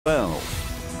Well,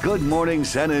 Good Morning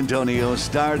San Antonio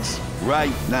starts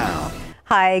right now.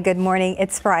 Hi, good morning.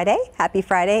 It's Friday. Happy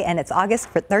Friday, and it's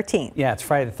August 13th. Yeah, it's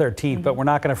Friday the 13th, but we're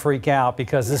not going to freak out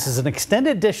because this is an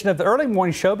extended edition of the early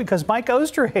morning show because Mike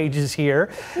Osterhage is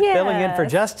here filling in for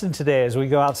Justin today as we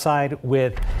go outside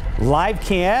with live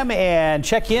cam and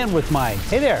check in with Mike.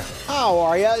 Hey there. How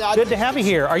are you? Good to have you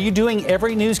here. Are you doing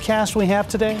every newscast we have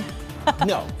today?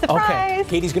 No. Surprise. Okay.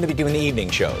 Katie's going to be doing the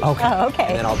evening shows. Okay. Oh, okay.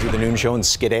 And then I'll do the noon show and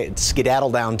skedaddle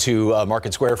down to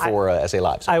Market Square for SA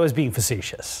Live. I was being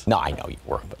facetious. No, I know you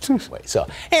were, but anyway. So,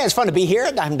 hey, it's fun to be here.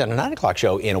 I haven't done a 9 o'clock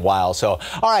show in a while. So,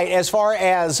 all right, as far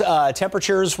as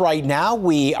temperatures right now,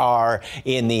 we are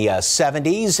in the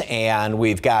 70s, and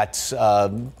we've got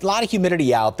a lot of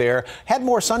humidity out there. Had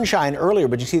more sunshine earlier,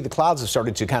 but you see the clouds have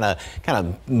started to kind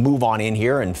of move on in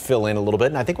here and fill in a little bit.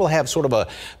 And I think we'll have sort of a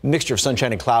mixture of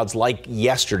sunshine and clouds like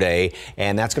yesterday,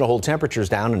 and that's going to hold temperatures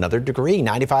down another degree.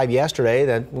 95 yesterday.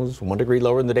 That was 1 degree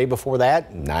lower than the day before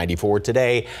that. 94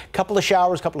 today. Couple of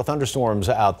showers, couple of thunderstorms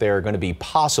out there are going to be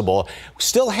possible.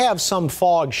 Still have some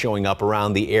fog showing up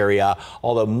around the area,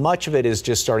 although much of it is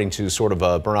just starting to sort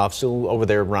of burn off. Still over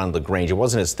there around LaGrange. It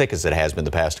wasn't as thick as it has been the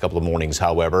past couple of mornings,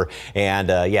 however. And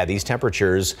yeah, these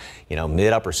temperatures, you know,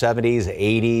 mid-upper 70s,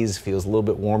 80s, feels a little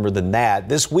bit warmer than that.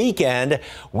 This weekend,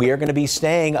 we are going to be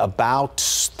staying about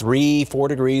 3-4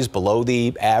 degrees below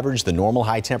the average, the normal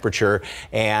high temperature,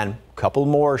 and a couple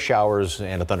more showers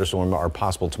and a thunderstorm are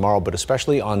possible tomorrow, but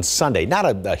especially on Sunday.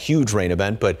 Not a huge rain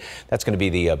event, but that's going to be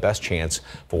the best chance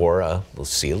for, we'll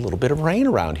see a little bit of rain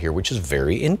around here, which is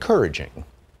very encouraging.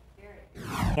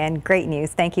 And great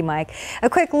news. Thank you, Mike. A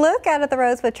quick look out at the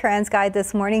roads with TransGuide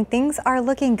this morning. Things are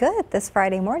looking good this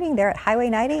Friday morning. They're at Highway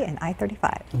 90 and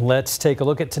I-35. Let's take a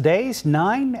look at today's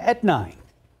 9 at 9.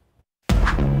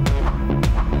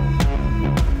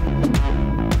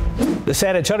 The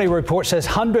San Antonio report says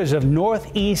hundreds of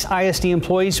Northeast ISD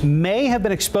employees may have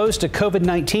been exposed to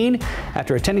COVID-19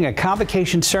 after attending a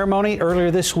convocation ceremony earlier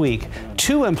this week.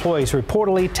 2 employees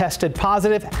reportedly tested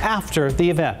positive after the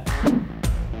event.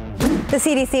 The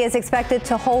CDC is expected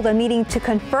to hold a meeting to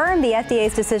confirm the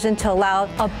FDA's decision to allow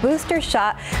a booster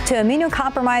shot to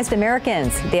immunocompromised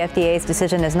Americans. The FDA's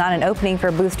decision is not an opening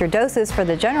for booster doses for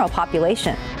the general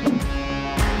population.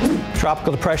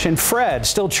 Tropical depression Fred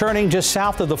still churning just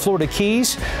south of the Florida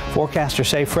Keys. Forecasters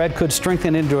say Fred could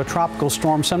strengthen into a tropical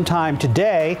storm sometime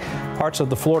today. Parts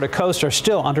of the Florida coast are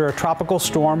still under a tropical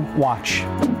storm watch.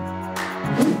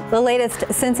 The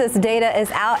latest census data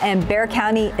is out and Bexar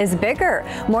County is bigger.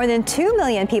 More than 2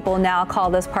 million people now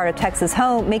call this part of Texas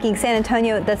home, making San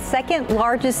Antonio the second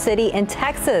largest city in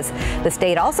Texas. The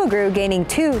state also grew, gaining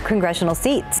 2 congressional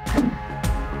seats.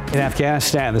 In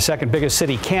Afghanistan, the second biggest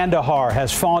city, Kandahar,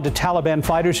 has fallen to Taliban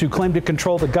fighters who claim to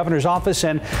control the governor's office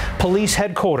and police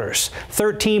headquarters.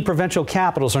 13 provincial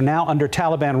capitals are now under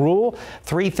Taliban rule.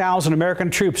 3,000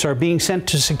 American troops are being sent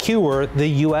to secure the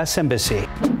U.S. embassy.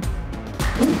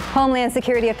 Homeland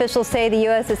Security officials say the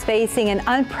U.S. is facing an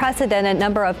unprecedented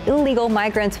number of illegal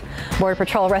migrants. Border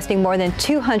Patrol arresting more than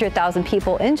 200,000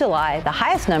 people in July, the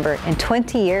highest number in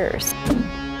 20 years.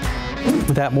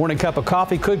 That morning cup of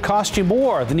coffee could cost you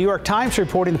more. The New York Times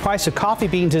reporting the price of coffee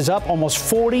beans is up almost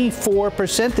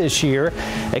 44% this year.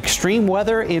 Extreme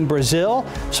weather in Brazil,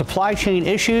 supply chain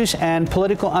issues, and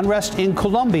political unrest in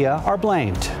Colombia are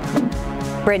blamed.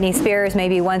 Britney Spears may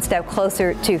be one step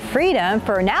closer to freedom,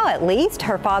 for now at least.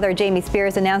 Her father, Jamie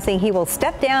Spears, announcing he will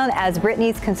step down as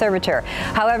Britney's conservator.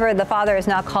 However, the father is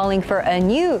now calling for a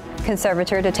new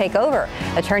conservator to take over.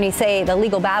 Attorneys say the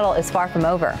legal battle is far from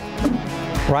over.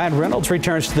 Ryan Reynolds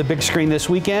returns to the big screen this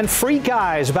weekend. Free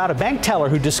Guys, about a bank teller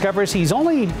who discovers he's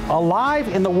only alive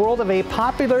in the world of a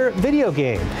popular video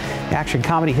game. Action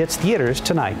comedy hits theaters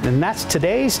tonight. And that's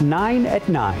today's 9 at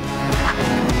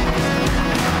 9.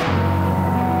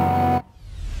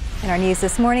 In our news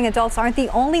this morning, adults aren't the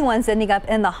only ones ending up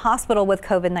in the hospital with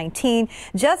COVID-19.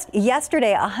 Just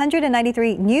yesterday,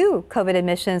 193 new COVID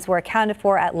admissions were accounted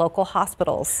for at local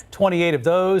hospitals. 28 of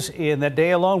those in that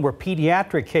day alone were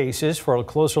pediatric cases. For a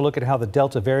closer look at how the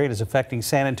Delta variant is affecting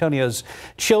San Antonio's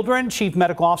children, Chief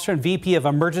Medical Officer and VP of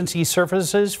Emergency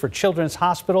Services for Children's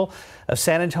Hospital of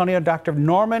San Antonio, Dr.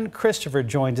 Norman Christopher,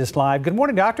 joins us live. Good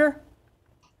morning, doctor.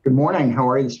 Good morning. How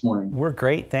are you this morning? We're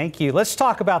great. Thank you. Let's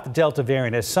talk about the Delta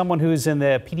variant. As someone who's in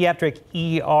the pediatric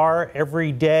ER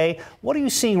every day, what are you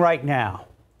seeing right now?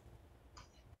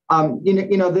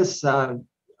 This the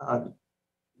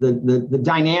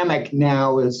dynamic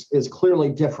now is clearly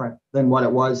different than what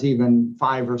it was even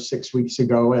 5 or 6 weeks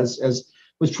ago. As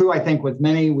was true, I think, with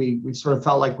many, we sort of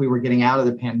felt like we were getting out of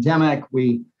the pandemic.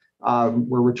 We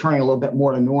were returning a little bit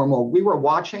more to normal. We were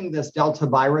watching this Delta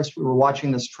virus. We were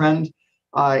watching this trend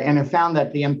and have found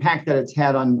that the impact that it's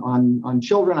had on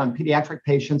children, on pediatric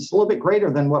patients, is a little bit greater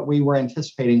than what we were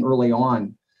anticipating early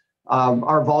on.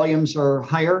 Our volumes are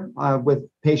higher with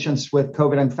patients with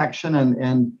COVID infection,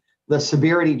 and the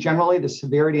severity, generally, the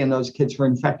severity in those kids who are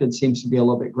infected seems to be a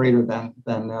little bit greater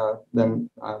than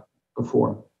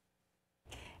before.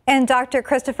 And Dr.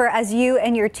 Christopher, as you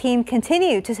and your team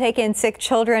continue to take in sick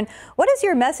children, what is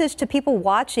your message to people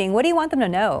watching? What do you want them to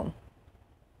know?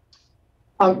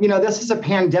 This is a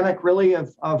pandemic really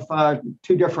of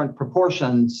two different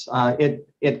proportions.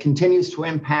 It continues to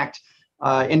impact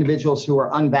individuals who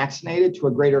are unvaccinated to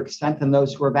a greater extent than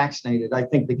those who are vaccinated. I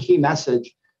think the key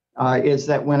message is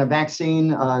that when a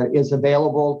vaccine is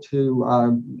available to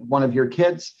one of your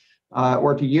kids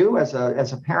or to you as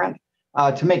a parent,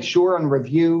 to make sure and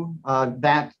review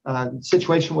that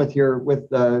situation with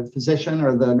the physician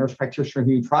or the nurse practitioner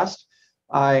who you trust,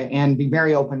 and be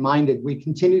very open-minded. We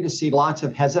continue to see lots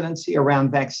of hesitancy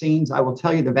around vaccines. I will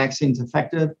tell you the vaccine's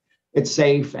effective, it's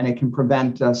safe, and it can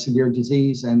prevent severe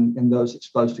disease in those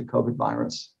exposed to COVID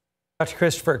virus. Dr.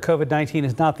 Christopher, COVID-19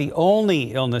 is not the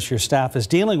only illness your staff is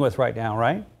dealing with right now,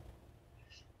 right?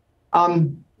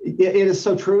 It is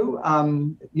so true.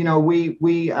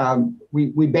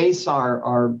 We base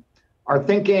our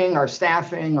thinking, our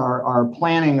staffing, our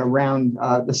planning around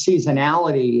the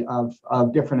seasonality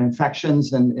of different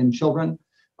infections in children.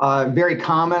 Very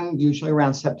common, usually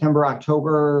around September,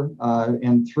 October,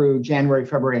 and through January,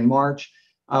 February, and March.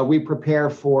 We prepare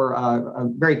for a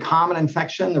very common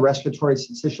infection, the respiratory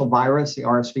syncytial virus, the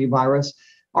RSV virus.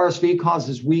 RSV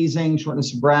causes wheezing,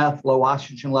 shortness of breath, low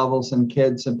oxygen levels in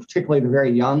kids, and particularly the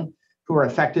very young who are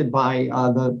affected by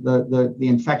the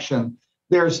infection.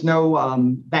 There's no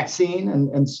vaccine,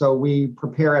 and so we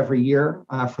prepare every year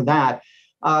for that.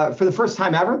 For the first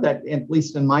time ever, that at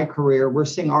least in my career, we're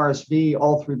seeing RSV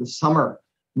all through the summer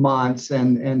months,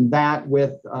 and that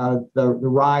with the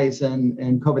rise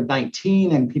in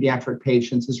COVID-19 in pediatric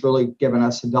patients has really given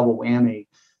us a double whammy.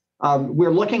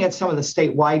 We're looking at some of the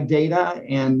statewide data,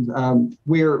 and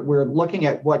we're looking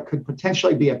at what could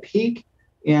potentially be a peak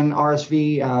in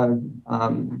RSV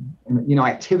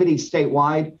activity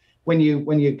statewide. When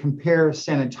you compare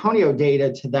San Antonio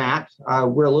data to that,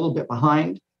 we're a little bit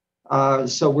behind.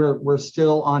 So we're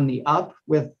still on the up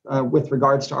with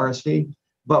regards to RSV,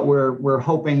 but we're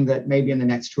hoping that maybe in the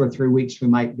next 2 or 3 weeks we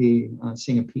might be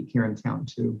seeing a peak here in town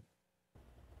too.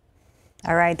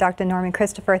 All right, Dr. Norman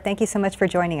Christopher, thank you so much for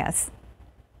joining us.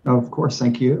 Of course,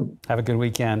 thank you. Have a good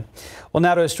weekend. Well,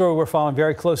 now to a story we're following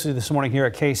very closely this morning here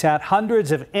at KSAT.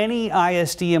 Hundreds of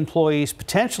NEISD employees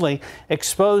potentially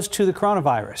exposed to the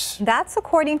coronavirus. That's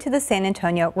according to the San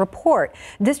Antonio report.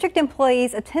 District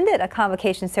employees attended a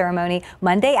convocation ceremony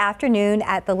Monday afternoon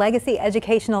at the Legacy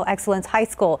Educational Excellence High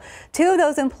School. 2 of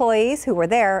those employees who were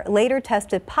there later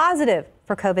tested positive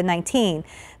for COVID-19.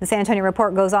 The San Antonio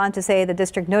report goes on to say the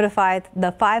district notified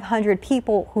the 500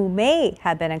 people who may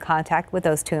have been in contact with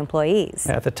those 2 employees.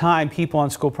 At the time, people on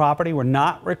school property were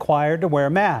not required to wear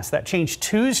masks. That changed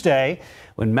Tuesday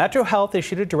when Metro Health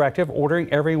issued a directive ordering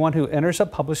everyone who enters a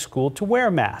public school to wear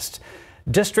masks.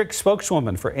 District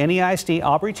spokeswoman for NEISD,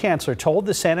 Aubrey Chancellor, told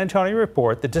the San Antonio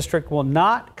report the district will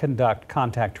not conduct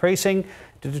contact tracing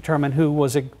to determine who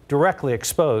was directly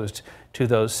exposed to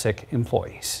those sick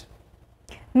employees.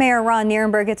 Mayor Ron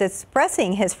Nierenberg is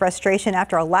expressing his frustration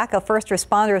after a lack of first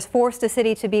responders forced the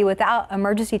city to be without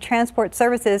emergency transport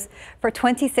services for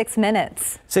 26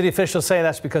 minutes. City officials say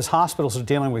that's because hospitals are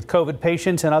dealing with COVID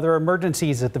patients and other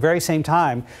emergencies at the very same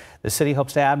time. The city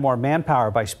hopes to add more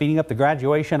manpower by speeding up the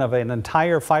graduation of an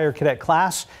entire fire cadet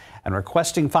class and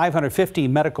requesting 550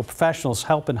 medical professionals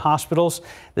help in hospitals.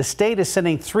 The state is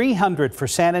sending 300 for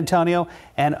San Antonio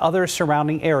and other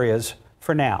surrounding areas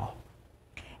for now.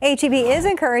 HEB is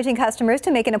encouraging customers to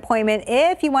make an appointment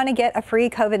if you want to get a free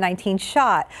COVID-19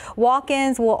 shot.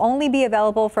 Walk-ins will only be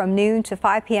available from noon to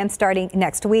 5 p.m. starting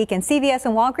next week, and CVS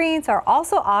and Walgreens are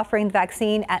also offering the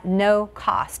vaccine at no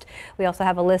cost. We also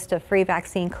have a list of free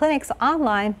vaccine clinics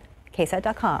online,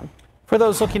 KSAT.com. For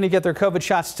those looking to get their COVID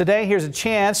shots today, here's a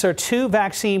chance. There are 2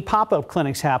 vaccine pop-up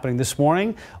clinics happening this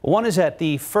morning. One is at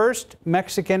the First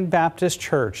Mexican Baptist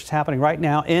Church. It's happening right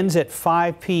now, ends at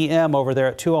 5 p.m. over there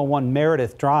at 201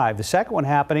 Meredith Drive. The second one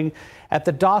happening at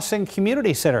the Dawson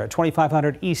Community Center at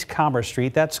 2500 East Commerce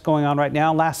Street. That's going on right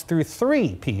now, lasts through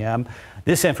 3 p.m.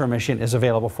 This information is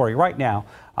available for you right now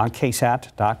on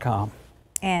KSAT.com.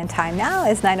 And time now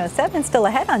is 9:07, still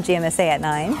ahead on GMSA at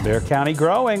 9. Bexar County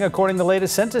growing, according to the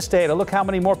latest census data. Look how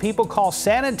many more people call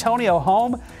San Antonio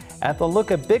home at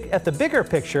the bigger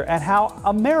picture at how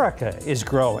America is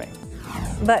growing.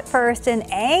 But first, an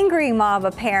angry mob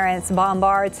of parents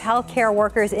bombards healthcare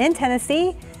workers in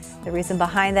Tennessee The reason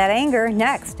behind that anger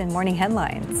next in Morning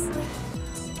Headlines.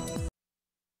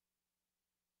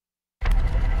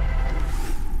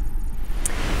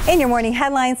 In your morning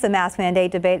headlines, the mask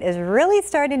mandate debate is really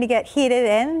starting to get heated,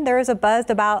 and there is a buzz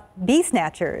about bee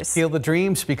snatchers. Field of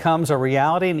Dreams becomes a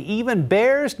reality, and even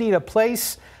bears need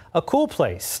a cool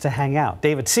place to hang out.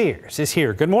 David Sears is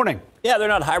here. Good morning. Yeah, they're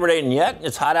not hibernating yet.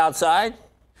 It's hot outside.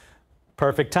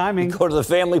 Perfect timing. Go to the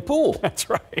family pool. That's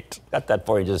right. Got that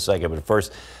for you in just a second. But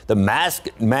first, the mask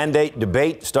mandate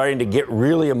debate starting to get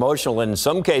really emotional. And in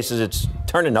some cases, it's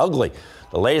turning ugly.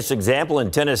 The latest example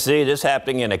in Tennessee, this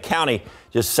happening in a county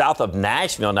just south of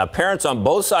Nashville. Now, parents on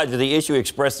both sides of the issue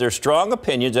expressed their strong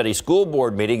opinions at a school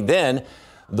board meeting. Then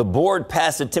the board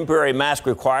passed a temporary mask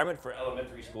requirement for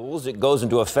elementary schools. It goes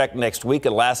into effect next week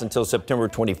and lasts until September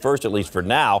 21st, at least for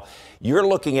now. You're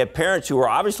looking at parents who are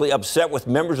obviously upset with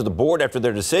members of the board after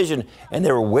their decision, and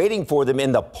they were waiting for them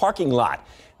in the parking lot.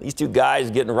 These two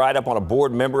guys getting right up on a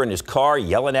board member in his car,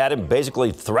 yelling at him,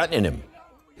 basically threatening him.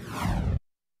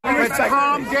 Let's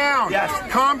calm down. Yes.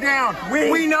 Calm down.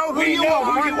 We know who you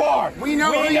are. We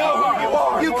know who you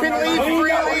are. You can leave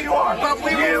freely, but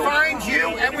we will find you,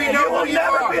 and we know who you are. You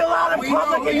will never be allowed in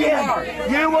public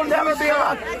again. You will never be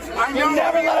allowed. You'll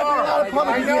never let it be allowed in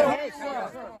public again.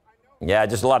 Yeah,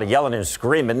 just a lot of yelling and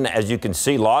screaming. As you can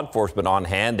see, law enforcement on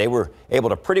hand. They were able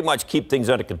to pretty much keep things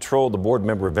under control. The board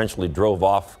member eventually drove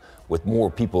off with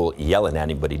more people yelling at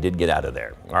him, but he did get out of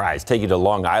there. All right, let's take you to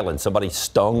Long Island. Somebody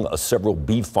stung several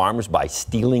bee farmers by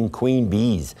stealing queen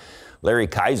bees. Larry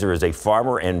Kaiser is a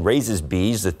farmer and raises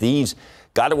bees. The thieves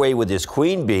got away with his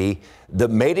queen bee, the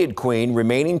mated queen,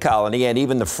 remaining colony, and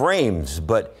even the frames.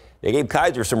 But they gave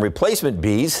Kaiser some replacement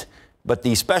bees. But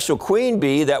the special queen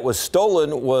bee that was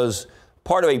stolen was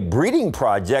part of a breeding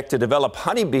project to develop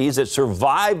honeybees that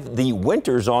survive the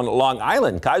winters on Long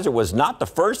Island. Kaiser was not the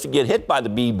first to get hit by the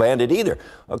bee bandit either.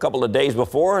 A couple of days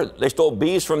before, they stole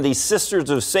bees from the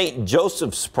Sisters of St.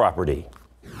 Joseph's property.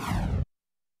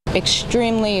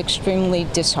 Extremely, extremely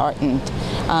disheartened.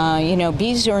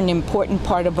 Bees are an important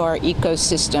part of our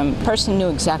ecosystem. The person knew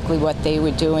exactly what they were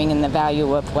doing and the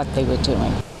value of what they were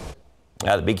doing.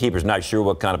 Now, the beekeeper's not sure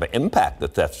what kind of an impact the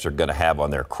thefts are going to have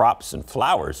on their crops and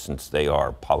flowers since they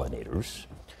are pollinators.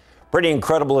 Pretty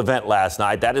incredible event last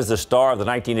night. That is the star of the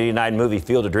 1989 movie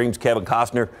Field of Dreams, Kevin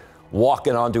Costner,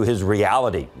 walking onto his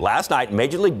reality. Last night,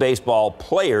 Major League Baseball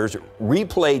players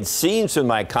replayed scenes from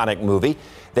the iconic movie.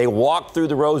 They walked through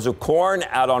the rows of corn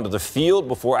out onto the field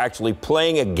before actually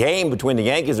playing a game between the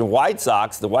Yankees and White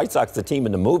Sox. The White Sox, the team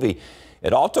in the movie.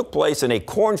 It all took place in a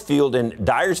cornfield in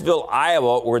Dyersville,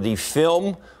 Iowa, where the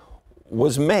film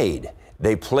was made.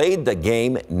 They played the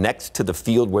game next to the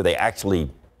field where they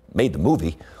actually made the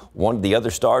movie. One of the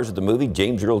other stars of the movie,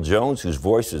 James Earl Jones, whose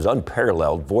voice is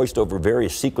unparalleled, voiced over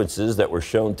various sequences that were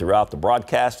shown throughout the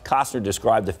broadcast. Costner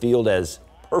described the field as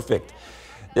perfect.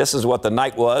 This is what the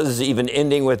night was, even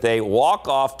ending with a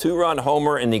walk-off two-run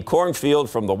homer in the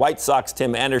cornfield from the White Sox,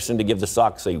 Tim Anderson, to give the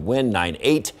Sox a win,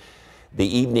 9-8. The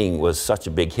evening was such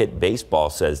a big hit. Baseball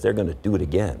says they're going to do it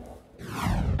again.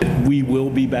 We will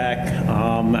be back.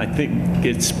 I think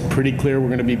it's pretty clear we're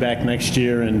going to be back next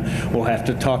year, and we'll have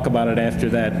to talk about it after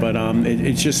that. But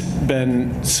it's just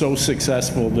been so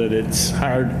successful that it's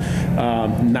hard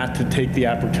not to take the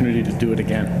opportunity to do it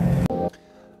again.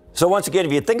 So once again,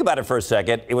 if you think about it for a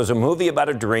second, it was a movie about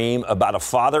a dream, about a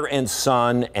father and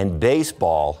son and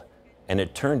baseball, and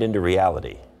it turned into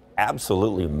reality.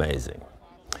 Absolutely amazing.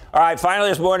 All right, finally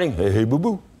this morning, hey,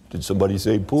 boo-boo, did somebody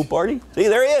say pool party? See,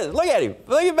 there he is. Look at him.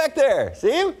 Look at him back there.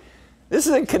 See him? This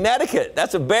is in Connecticut.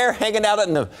 That's a bear hanging out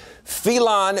in the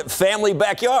Phelan family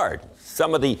backyard.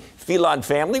 Some of the Phelan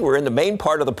family were in the main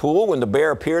part of the pool when the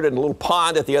bear appeared in a little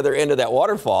pond at the other end of that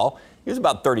waterfall. He was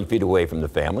about 30 feet away from the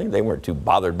family. They weren't too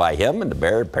bothered by him, and the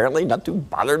bear apparently not too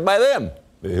bothered by them.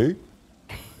 Hey,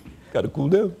 got to cool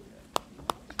down.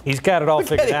 He's got it all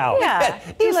figured out. Yeah.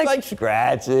 He's like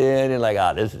scratching and like,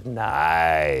 oh, this is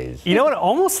nice. You know what? It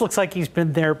almost looks like he's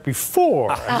been there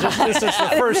before. This is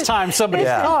the first time somebody's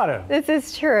caught him. This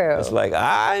is true. It's like,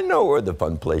 I know where the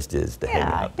fun place is to hang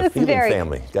out. The It's Phelan very,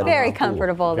 family. very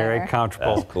comfortable there. Very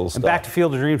comfortable. That's cool And stuff. back to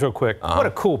Field of Dreams real quick. What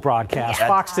a cool broadcast.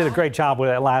 Fox did a great job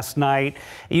with it last night.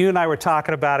 You and I were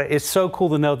talking about it. It's so cool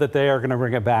to know that they are going to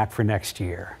bring it back for next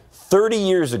year. 30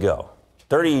 years ago.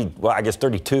 32,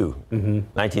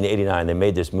 1989, they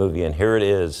made this movie, and here it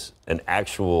is, an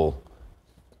actual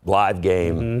live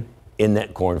game in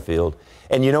that cornfield.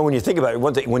 And you know, when you think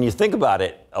about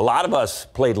it, a lot of us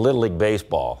played Little League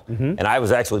Baseball, and I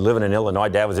was actually living in Illinois.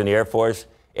 Dad was in the Air Force,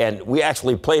 And we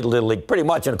actually played Little League pretty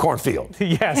much in a cornfield.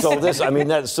 Yes. So this, I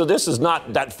mean, so this is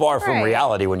not that far from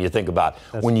reality when you think about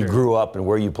when you grew up and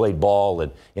where you played ball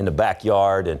and in the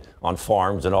backyard and on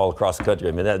farms and all across the country.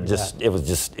 I mean, that just, it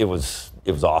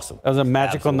was awesome. That was a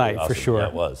magical night awesome. for sure. Yeah,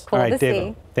 it was. Cool all right, to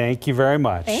David, see. thank you very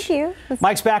much. Thank you.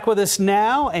 Mike's back with us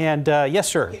now, and yes,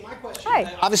 sir. Okay, my question.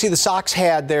 Hi. Obviously, the Sox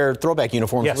had their throwback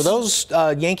uniforms. Yes. Were those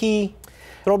Yankee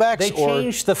throwbacks? They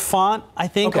changed the font, I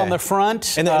think, on the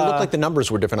front. And it looked like the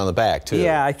numbers were different on the back, too.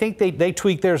 Yeah, I think they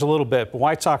tweaked theirs a little bit, but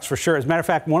White Sox for sure. As a matter of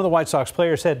fact, one of the White Sox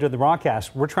players said during the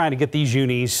broadcast, we're trying to get these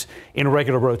unis in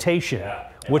regular rotation,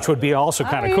 which would be also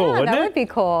kind of cool, wouldn't it? That would be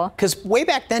cool. Because way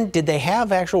back then, did they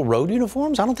have actual road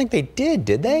uniforms? I don't think they did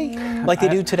they? Like they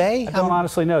do today? I don't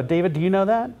honestly know. David, do you know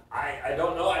that? I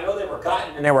don't know. I know they were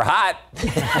cotton and they were hot.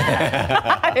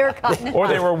 They were cotton. Or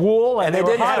they were wool and they were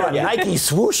didn't have hot. a Nike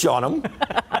swoosh on them.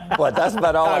 But that's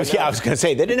about all I was going to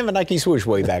say, they didn't have a Nike swoosh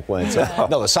way back when. So.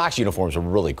 No, the Sox uniforms were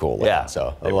really cool. Yeah.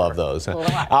 So I love those.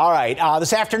 All right.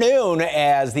 This afternoon,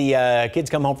 as the kids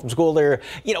come home from school, there,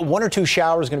 one or two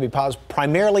showers going to be positive,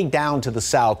 primarily down to the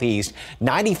southeast.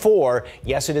 94.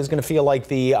 Yes, it is going to feel like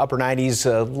the upper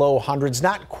 90s, low hundreds.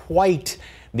 Not quite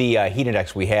the heat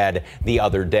index we had the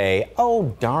other day.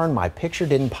 Oh, darn, my picture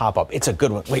didn't pop up. It's a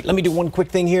good one. Wait, let me do one quick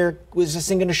thing here. Was this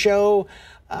thing going to show?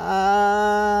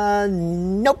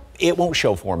 Nope, it won't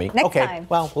show for me. Next time.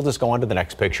 Well, we'll just go on to the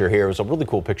next picture here. It was a really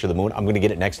cool picture of the moon. I'm going to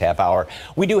get it next half hour.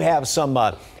 We do have some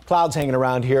clouds hanging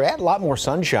around here. A lot more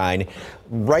sunshine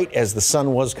right as the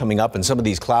sun was coming up, and some of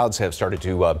these clouds have started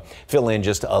to fill in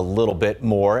just a little bit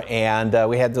more. And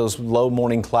we had those low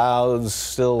morning clouds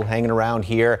still hanging around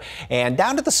here. And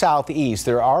down to the southeast,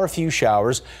 there are a few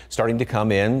showers starting to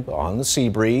come in on the sea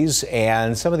breeze,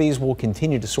 and some of these will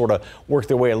continue to sort of work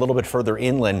their way a little bit further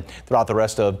inland throughout the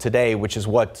rest of today, which is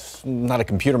what a lot of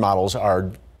computer models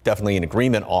are definitely in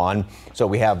agreement on. So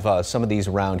we have some of these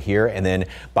around here, and then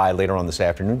by later on this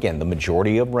afternoon, again, the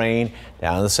majority of rain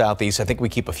down in the southeast. I think we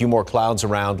keep a few more clouds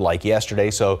around like yesterday,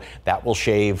 so that will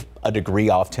shave a degree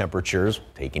off temperatures.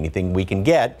 Take anything we can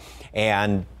get.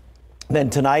 And then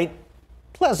tonight,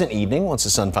 pleasant evening once the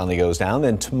sun finally goes down.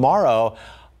 Then tomorrow,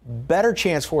 better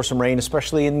chance for some rain,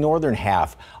 especially in the northern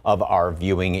half of our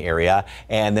viewing area.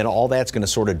 And then all that's going to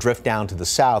sort of drift down to the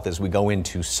south as we go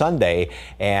into Sunday.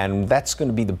 And that's going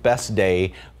to be the best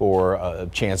day for a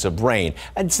chance of rain.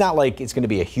 And it's not like it's going to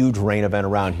be a huge rain event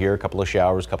around here. A couple of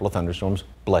showers, a couple of thunderstorms.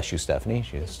 Bless you, Stephanie.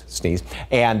 She just sneezed.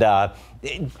 And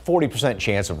 40%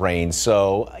 chance of rain.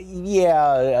 So,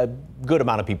 yeah, a good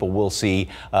amount of people will see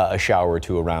a shower or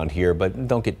two around here, but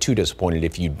don't get too disappointed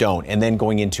if you don't. And then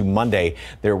going into Monday,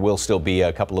 there will still be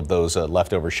a couple of those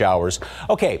leftover showers.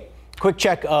 Okay. Quick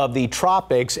check of the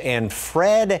tropics, and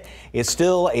Fred is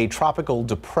still a tropical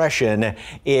depression.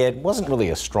 It wasn't really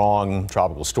a strong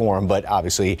tropical storm, but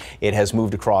obviously it has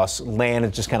moved across land.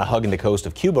 It's just kind of hugging the coast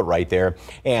of Cuba right there.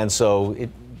 And so it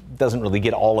doesn't really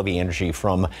get all of the energy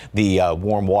from the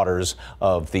warm waters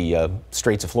of the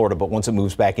Straits of Florida. But once it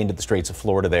moves back into the Straits of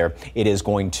Florida there, it is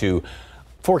going to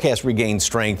forecast regain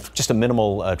strength, just a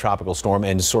minimal tropical storm,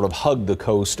 and sort of hug the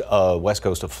coast, west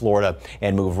coast of Florida,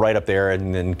 and move right up there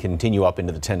and then continue up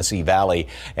into the Tennessee Valley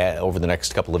over the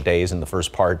next couple of days and the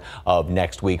first part of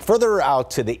next week. Further out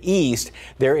to the east,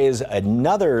 there is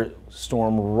another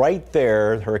storm right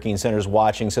there. The Hurricane Center is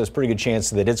watching, so there's a pretty good chance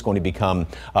that it's going to become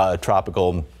a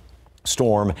tropical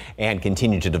storm and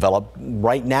continue to develop.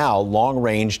 Right now, long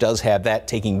range does have that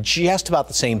taking just about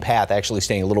the same path, actually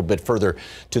staying a little bit further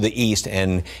to the east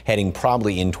and heading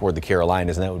probably in toward the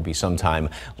Carolinas, and that would be sometime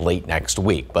late next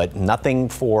week. But nothing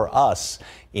for us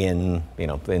in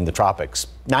the tropics.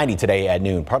 90 today at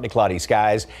noon, partly cloudy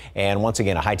skies, and once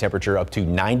again a high temperature up to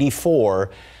 94.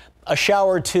 A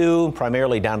shower or two,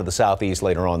 primarily down to the southeast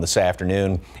later on this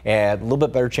afternoon, and a little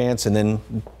bit better chance, and then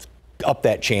up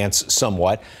that chance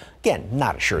somewhat. Again,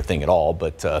 not a sure thing at all,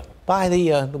 but by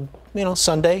the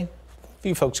Sunday, a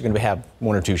few folks are going to have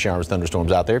one or two showers,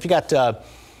 thunderstorms out there. If you got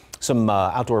some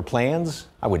outdoor plans,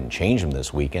 I wouldn't change them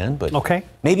this weekend, but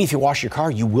maybe if you wash your car,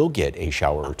 you will get a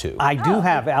shower or two. I do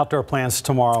have outdoor plans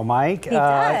tomorrow, Mike.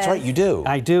 That's right, you do.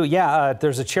 I do, yeah.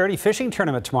 There's a charity fishing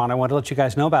tournament tomorrow, and I want to let you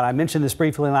guys know about it. I mentioned this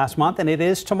briefly last month, and it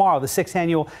is tomorrow. The 6th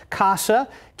annual KSAT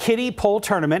Kiddie Pole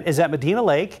Tournament is at Medina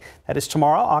Lake. That is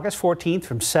tomorrow, August 14th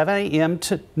from 7 a.m.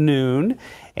 to noon.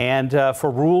 And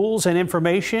for rules and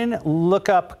information, look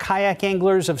up Kayak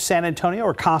Anglers of San Antonio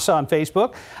or KSAT on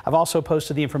Facebook. I've also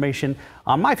posted the information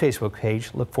on my Facebook page.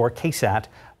 Look for KSAT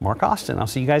Mark Austin. I'll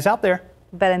see you guys out there.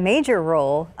 But a major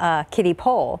role, kiddie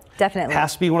pole, definitely.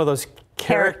 Has to be one of those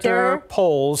character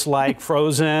polls like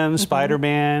Frozen,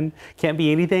 Spider-Man, can't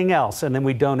be anything else, and then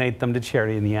we donate them to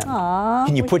charity in the end. Aww.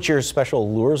 Can you put your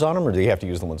special lures on them, or do you have to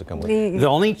use the ones that come with you? The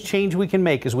only change we can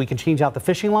make is we can change out the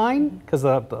fishing line, because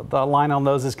the line on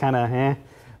those is kind of eh.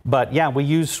 But yeah, we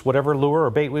use whatever lure or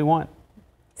bait we want.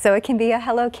 So it can be a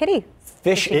Hello Kitty.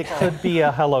 It could be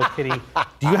a Hello Kitty.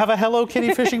 Do you have a Hello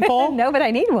Kitty fishing pole? No, but I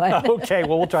need one. Okay,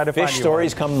 well, we'll try to find you Fish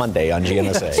stories come Monday on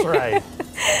GMSA. That's right.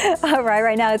 All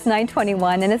right now it's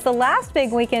 9:21, and it's the last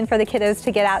big weekend for the kiddos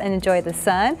to get out and enjoy the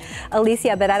sun.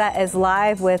 Alicia Beretta is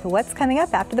live with what's coming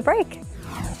up after the break.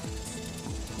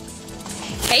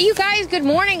 Hey, you guys, good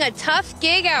morning. A tough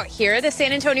gig out here. The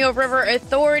San Antonio River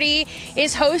Authority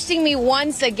is hosting me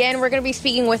once again. We're going to be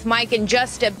speaking with Mike in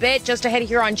just a bit, just ahead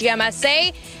here on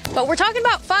GMSA. But we're talking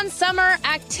about fun summer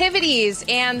activities.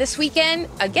 And this weekend,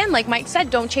 again, like Mike said,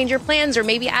 don't change your plans or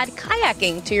maybe add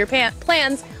kayaking to your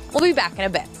plans. We'll be back in a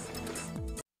bit.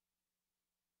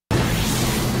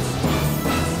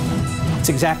 It's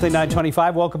exactly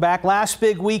 9:25. Welcome back. Last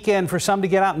big weekend for some to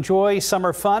get out and enjoy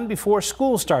summer fun before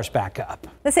school starts back up.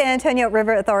 The San Antonio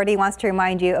River Authority wants to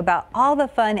remind you about all the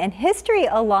fun and history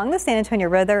along the San Antonio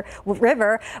River,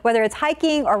 whether it's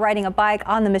hiking or riding a bike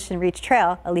on the Mission Reach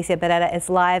Trail. Alicia Beretta is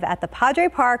live at the Padre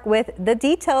Park with the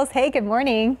details. Hey, good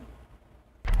morning.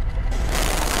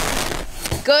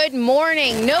 Good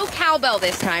morning. No cowbell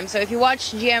this time. So if you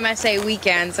watched GMSA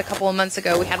Weekends a couple of months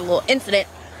ago, we had a little incident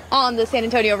on the San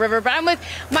Antonio River. But I'm with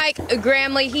Mike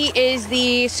Gramley. He is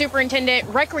the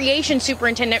recreation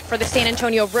superintendent for the San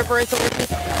Antonio River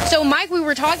Authority. So Mike, we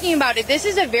were talking about it. This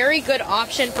is a very good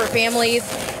option for families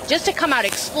just to come out,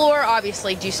 explore,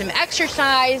 obviously do some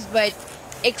exercise, but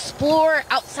explore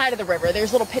outside of the river.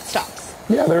 There's little pit stops.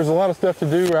 Yeah, there's a lot of stuff to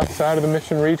do outside of the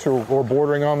Mission Reach or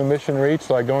bordering on the Mission Reach,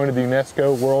 like going to the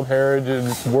UNESCO World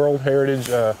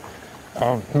Heritage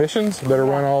missions that are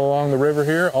run all along the river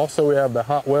here. Also, we have the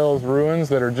Hot Wells ruins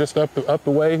that are just up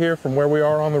the way here from where we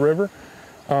are on the river.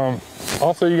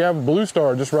 Also, you have Blue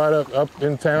Star just right up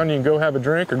in town. You can go have a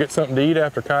drink or get something to eat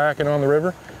after kayaking on the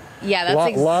river. Yeah,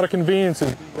 that's a lot of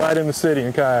conveniences right in the city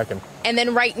in kayaking. And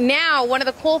then right now, one of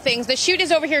the cool things, the chute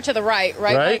is over here to the right,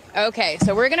 right? Right. Okay,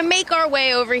 so we're going to make our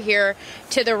way over here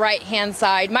to the right-hand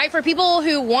side. Mike, for people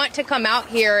who want to come out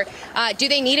here, do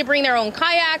they need to bring their own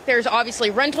kayak? There's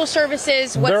obviously rental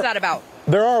services. What's that about?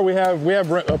 There are. We have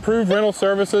approved rental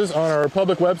services on our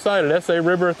public website at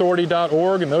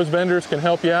sariverauthority.org, and those vendors can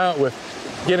help you out with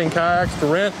getting kayaks to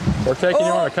rent or taking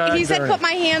you on a kayak journey. He said put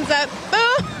my hands up.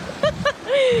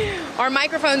 Our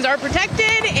microphones are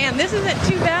protected, and this isn't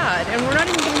too bad, and we're not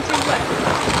even getting too wet.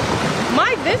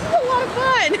 Mike, this is a lot of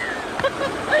fun.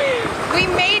 We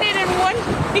made it in one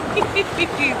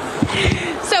piece.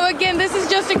 So again, this is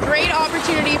just a great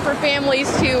opportunity for families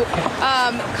to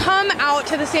come out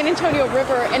to the San Antonio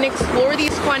River and explore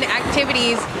these fun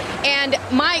activities. And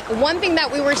Mike, one thing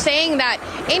that we were saying, that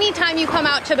anytime you come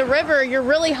out to the river, you're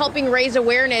really helping raise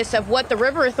awareness of what the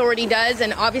River Authority does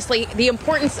and obviously the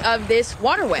importance of this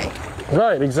waterway.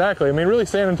 Right, exactly. I mean, really,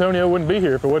 San Antonio wouldn't be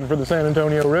here if it wasn't for the San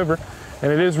Antonio River.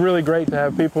 And it is really great to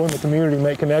have people in the community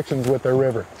make connections with their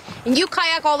river. And you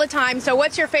kayak all the time, so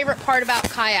what's your favorite part about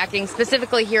kayaking,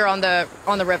 specifically here on the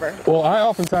river? Well, I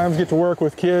oftentimes get to work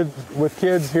with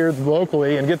kids here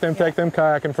locally and take them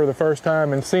kayaking for the first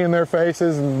time, and seeing their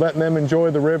faces and letting them enjoy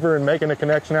the river and making a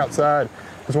connection outside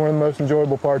is one of the most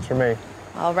enjoyable parts for me.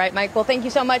 All right, Mike. Well, thank you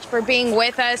so much for being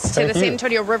with us to the San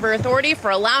Antonio River Authority,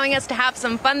 for allowing us to have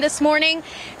some fun this morning.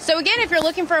 So again, if you're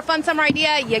looking for a fun summer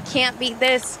idea, you can't beat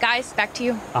this. Guys, back to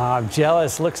you. I'm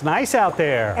jealous. Looks nice out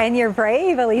there. And you're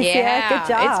brave, Alicia. Yeah, good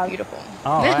job. It's beautiful.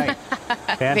 All right.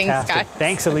 Fantastic.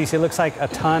 Thanks, Alicia. Looks like a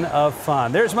ton of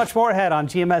fun. There's much more ahead on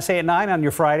GMSA at 9 on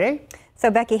your Friday.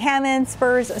 So Becky Hammond,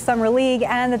 Spurs Summer League,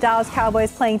 and the Dallas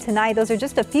Cowboys playing tonight. Those are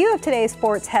just a few of today's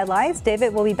sports headlines.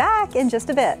 David will be back in just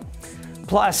a bit.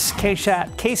 Plus,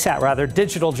 KSAT,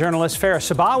 digital journalist Farrah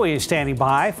Sabawi is standing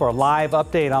by for a live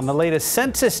update on the latest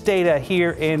census data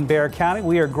here in Bexar County.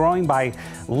 We are growing by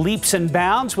leaps and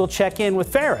bounds. We'll check in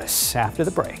with Farrah after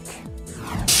the break.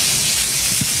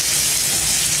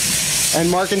 And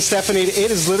Mark and Stephanie,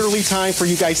 it is literally time for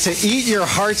you guys to eat your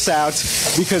hearts out,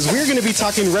 because we're going to be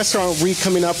talking Restaurant Week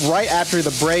coming up right after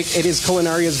the break. It is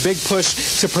Culinaria's big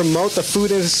push to promote the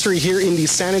food industry here in the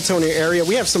San Antonio area.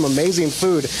 We have some amazing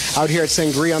food out here at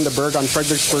Sangria on the Berg on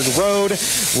Fredericksburg Road.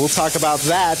 We'll talk about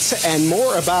that and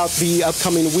more about the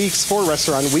upcoming weeks for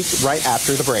Restaurant Week right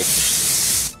after the break.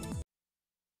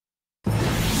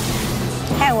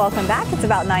 And welcome welcome back. It's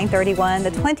about 9:31.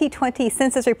 The 2020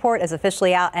 census report is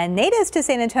officially out, and natives to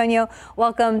San Antonio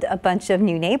welcomed a bunch of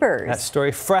new neighbors. That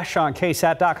story fresh on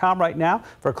KSAT.com right now.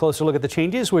 For a closer look at the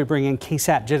changes, we bring in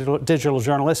KSAT digital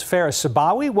journalist Ferris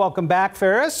Sabawi. Welcome back,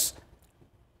 Ferris.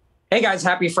 Hey guys,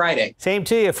 happy Friday. Same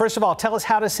to you. First of all, tell us,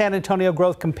 how does San Antonio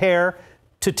growth compare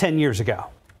to 10 years ago?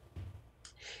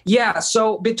 Yeah,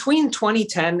 so between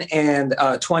 2010 and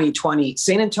 2020,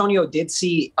 San Antonio did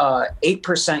see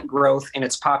 8% growth in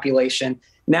its population.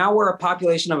 Now we're a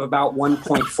population of about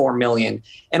 1.4 million.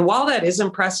 And while that is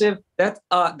impressive,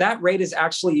 that rate is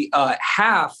actually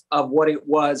half of what it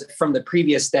was from the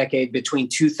previous decade between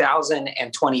 2000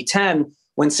 and 2010,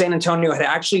 when San Antonio had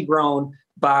actually grown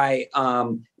by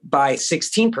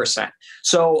 16%.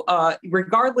 So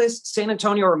regardless, San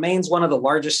Antonio remains one of the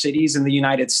largest cities in the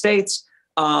United States.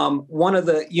 One of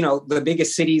the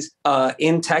biggest cities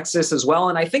in Texas as well.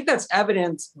 And I think that's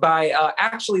evident by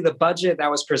actually the budget that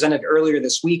was presented earlier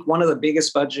this week, one of the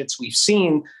biggest budgets we've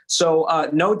seen. So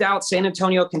no doubt San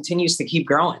Antonio continues to keep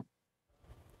growing.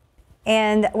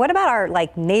 And what about our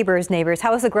neighbors?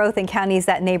 How is the growth in counties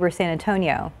that neighbor San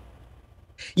Antonio?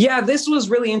 Yeah, this was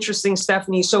really interesting,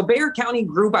 Stephanie. So Bexar County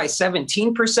grew by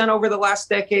 17% over the last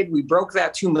decade. We broke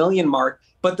that 2 million mark.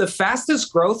 But the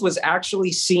fastest growth was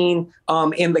actually seen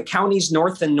in the counties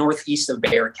north and northeast of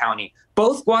Bexar County.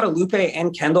 Both Guadalupe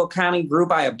and Kendall County grew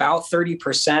by about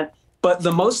 30%. But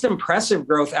the most impressive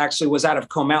growth actually was out of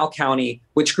Comal County,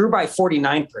 which grew by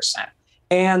 49%.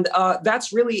 And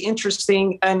that's really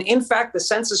interesting. And in fact, the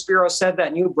Census Bureau said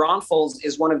that New Braunfels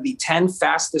is one of the 10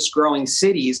 fastest growing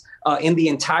cities in the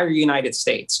entire United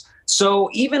States. So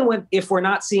even if we're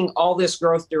not seeing all this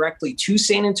growth directly to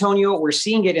San Antonio, we're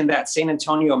seeing it in that San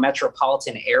Antonio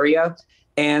metropolitan area.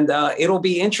 And it'll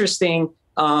be interesting,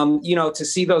 to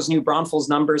see those New Braunfels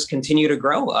numbers continue to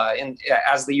grow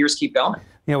as the years keep going.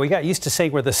 You know, we got used to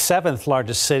saying we're the 7th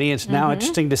largest city. It's now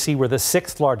interesting to see we're the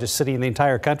 6th largest city in the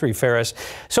entire country, Ferris.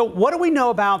 So what do we know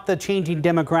about the changing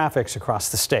demographics across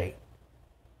the state?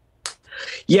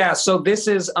 Yeah, so this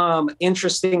is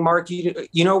interesting, Mark.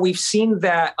 We've seen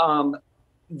that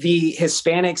the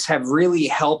Hispanics have really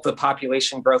helped the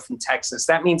population growth in Texas.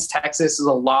 That means Texas is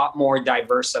a lot more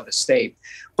diverse of a state.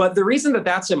 But the reason that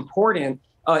that's important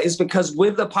is because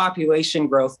with the population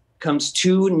growth comes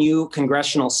 2 new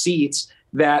congressional seats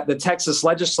that the Texas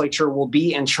legislature will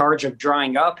be in charge of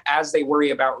drawing up as they worry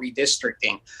about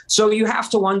redistricting. So you have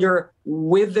to wonder,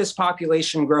 with this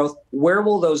population growth, where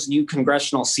will those new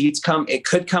congressional seats come? It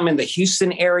could come in the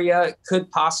Houston area, it could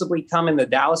possibly come in the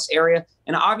Dallas area.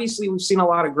 And obviously we've seen a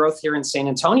lot of growth here in San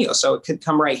Antonio, so it could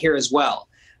come right here as well.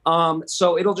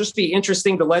 So it'll just be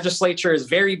interesting. The legislature is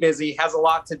very busy, has a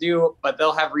lot to do, but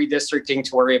they'll have redistricting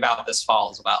to worry about this fall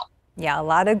as well. Yeah, a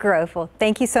lot of growth. Well,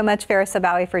 thank you so much, Ferris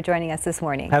Sabawi, for joining us this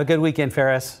morning. Have a good weekend,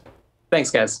 Ferris. Thanks,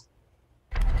 guys.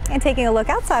 And taking a look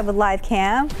outside with live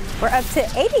cam, we're up to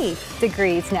 80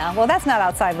 degrees now. Well, that's not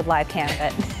outside with live cam,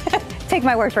 but take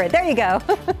my word for it. There you go.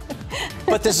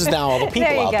 But this is now all the people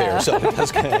out there, so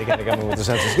that's got to come in with the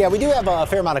census. Yeah, we do have a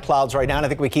fair amount of clouds right now, and I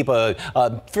think we keep a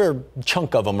fair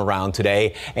chunk of them around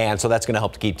today, and so that's going to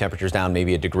help to keep temperatures down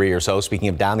maybe a degree or so. Speaking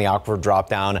of down, the aquifer dropped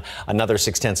down another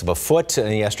 0.6 of a foot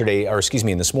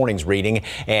in this morning's reading,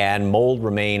 and mold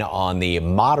remain on the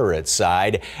moderate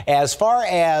side. As far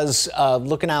as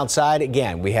looking outside,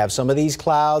 again, we have some of these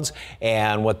clouds,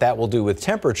 and what that will do with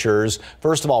temperatures.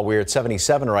 First of all, we're at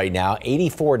 77 right now,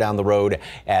 84 down the road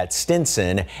at Stinson,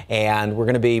 and we're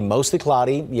going to be mostly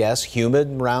cloudy, yes,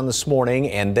 humid around this morning,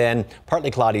 and then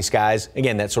partly cloudy skies.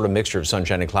 Again, that sort of mixture of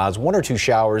sunshine and clouds. 1 or 2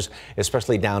 showers,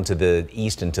 especially down to the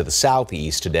east and to the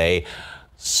southeast today.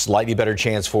 Slightly better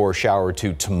chance for a shower or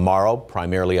 2 tomorrow,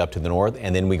 primarily up to the north,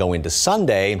 and then we go into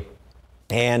Sunday.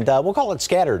 And we'll call it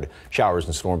scattered showers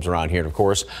and storms around here, of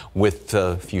course, with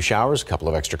a few showers, a couple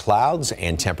of extra clouds,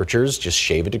 and temperatures just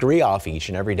shave a degree off each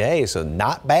and every day. So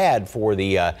not bad for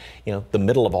the, the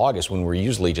middle of August, when we're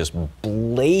usually just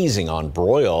blazing on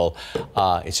broil.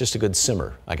 It's just a good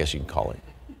simmer, I guess you can call it.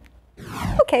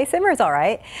 Okay, simmer's all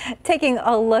right. Taking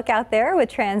a look out there with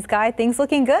TransGuide, things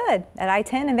looking good at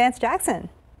I-10 and Vance Jackson.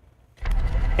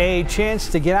 A chance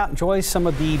to get out and enjoy some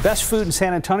of the best food in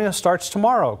San Antonio starts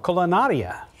tomorrow.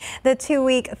 Culinaria. The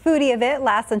 2-week foodie event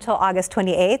lasts until August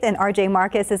 28th, and RJ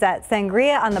Marcus is at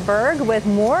Sangria on the Berg with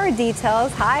more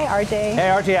details. Hi, RJ.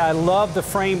 Hey, RJ, I love the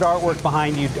framed artwork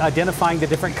behind you, identifying the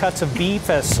different cuts of beef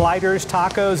as sliders,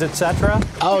 tacos, etc.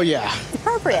 Oh, yeah. It's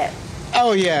appropriate.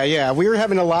 Oh, yeah, yeah. We were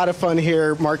having a lot of fun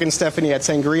here, Mark and Stephanie, at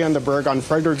Sangria on the Berg on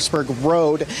Fredericksburg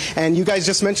Road. And you guys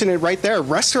just mentioned it right there.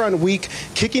 Restaurant Week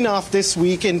kicking off this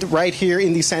weekend right here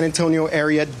in the San Antonio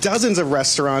area. Dozens of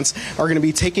restaurants are going to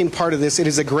be taking part of this. It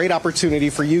is a great opportunity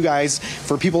for you guys,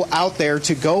 for people out there,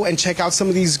 to go and check out some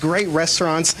of these great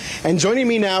restaurants. And joining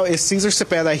me now is Cesar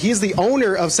Cepeda. He is the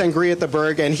owner of Sangria at the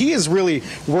Berg, and he is really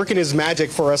working his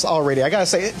magic for us already. I got to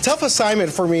say, tough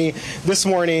assignment for me this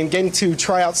morning, getting to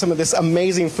try out some of this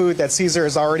amazing food that Cesar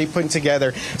is already putting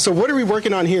together. So what are we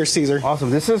working on here, Cesar?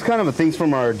 Awesome. This is kind of the things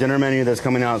from our dinner menu that's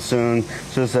coming out soon.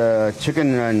 So it's a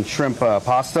chicken and shrimp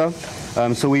pasta.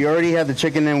 So we already had the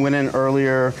chicken in, went in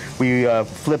earlier. We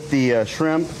flipped the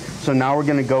shrimp. So now we're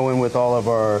going to go in with all of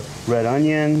our red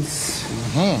onions,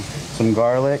 some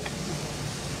garlic.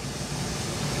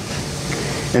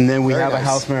 And then we have a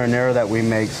house marinara that we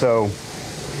make. So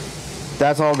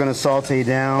that's all going to saute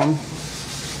down.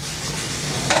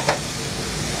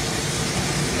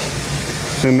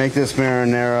 So we make this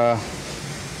marinara,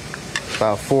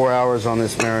 about 4 hours on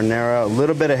this marinara. A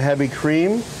little bit of heavy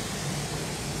cream.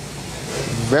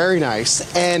 Very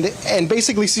nice. And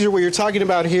basically, Cesar, what you're talking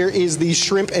about here is the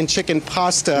shrimp and chicken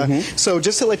pasta. So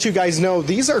just to let you guys know,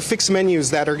 these are fixed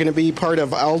menus that are going to be part of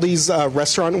Aldi's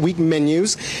Restaurant Week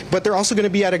menus, but they're also going to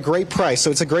be at a great price.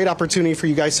 So it's a great opportunity for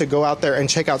you guys to go out there and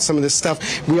check out some of this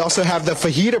stuff. We also have the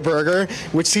fajita burger,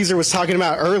 which Cesar was talking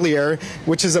about earlier,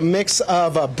 which is a mix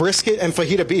of brisket and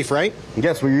fajita beef, right?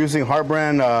 Yes, we're using Heart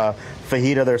Brand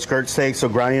fajita, their skirt steak, so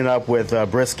grinding it up with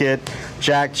brisket,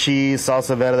 jack cheese,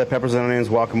 salsa verde, peppers and onions,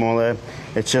 guacamole.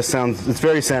 It just sounds, it's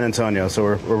very San Antonio, so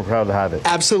we're proud to have it.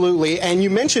 Absolutely. And you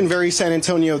mentioned very San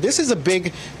Antonio. This is a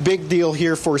big deal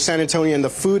here for San Antonio and the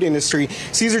food industry.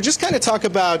 Cesar, just kind of talk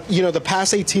about, the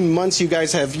past 18 months you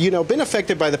guys have, been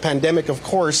affected by the pandemic, of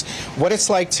course, what it's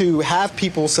like to have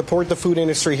people support the food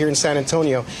industry here in San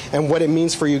Antonio, and what it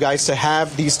means for you guys to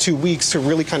have these 2 weeks to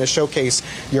really kind of showcase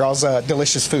your all's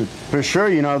delicious food. For sure,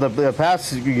 the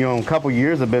past, couple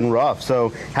years have been rough. So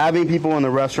having people in the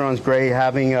restaurants great,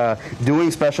 having, doing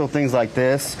special things like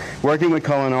this, working with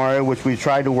Culinaria, which we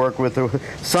tried to work with,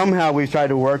 somehow we've tried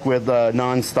to work with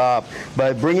nonstop,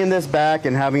 but bringing this back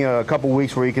and having a couple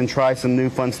weeks where you can try some new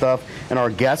fun stuff and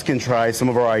our guests can try some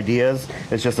of our ideas,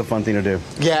 it's just a fun thing to do.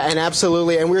 Yeah, and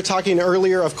absolutely. And we were talking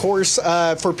earlier, of course,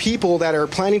 for people that are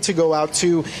planning to go out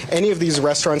to any of these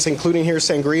restaurants, including here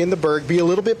Sangria in the Berg, be a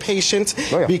little bit patient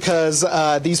because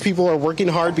these people are working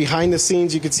hard behind the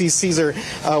scenes. You can see Cesar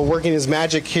working his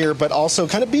magic here, but also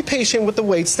kind of be patient with the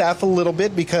wait staff a little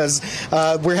bit because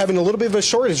we're having a little bit of a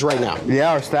shortage right now.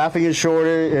 Yeah, our staffing is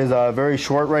very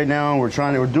short right now.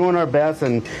 We're doing our best,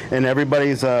 and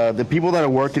everybody's the people that are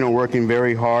working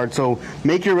very hard. So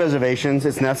make your reservations.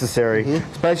 It's necessary,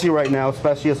 especially right now,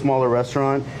 especially a smaller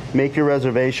restaurant. Make your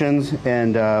reservations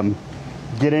and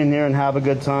get in here and have a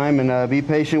good time, and be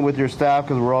patient with your staff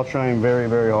because we're all trying very,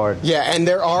 very hard. Yeah, and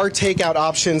there are takeout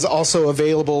options also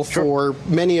available for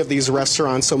many of these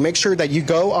restaurants, so make sure that you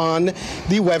go on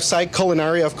the website.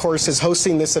 Culinaria, of course, is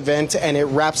hosting this event, and it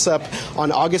wraps up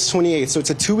on August 28th, so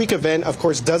it's a 2-week event. Of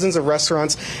course, dozens of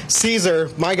restaurants. Cesar,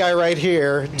 my guy right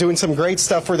here, doing some great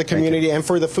stuff for the community and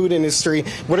for the food industry.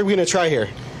 What are we going to try here?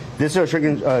 This is our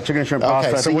chicken and shrimp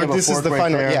pasta. Okay, so this is the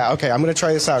final. Yeah, okay, I'm going to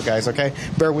try this out, guys, okay?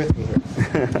 Bear with me here.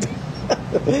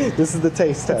 This is the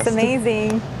taste test. It's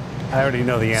amazing. I already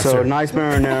know the answer. So nice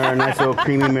marinara, nice little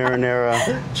creamy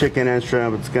marinara, chicken and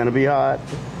shrimp. It's going to be hot.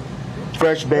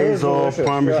 Fresh basil,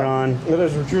 Parmesan. Yeah. It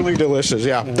is truly delicious,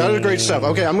 yeah. That is great stuff.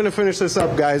 Okay, I'm going to finish this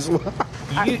up, guys.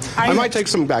 I might take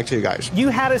some back to you guys. You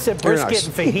had us at brisket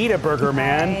and fajita burger,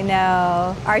 man. I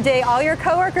know. RJ, all your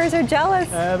coworkers are jealous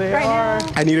they right are.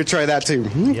 now. I need to try that too.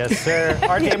 Yes, sir.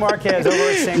 RJ Marquez over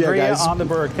at Sangria on the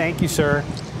Berg. Thank you, sir.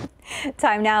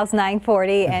 Time now is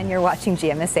 9:40, and you're watching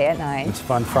GMSA at 9. It's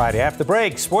Fun Friday. After the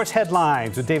break, sports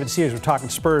headlines with David Sears. We're talking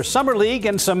Spurs Summer League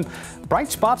and some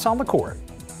bright spots on the court.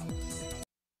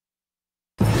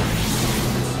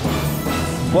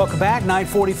 Welcome back,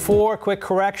 9:44. Quick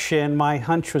correction. My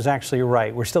hunch was actually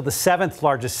right. We're still the 7th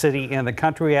largest city in the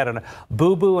country. We had a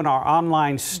boo-boo in our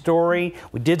online story.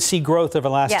 We did see growth over the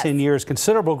last 10 years,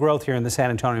 considerable growth here in the San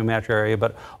Antonio metro area,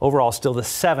 but overall still the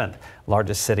 7th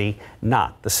largest city,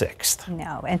 not the 6th.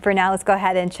 No, and for now, let's go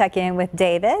ahead and check in with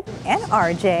David and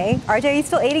RJ. RJ, are you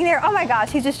still eating there? Oh my gosh,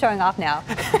 he's just showing off now.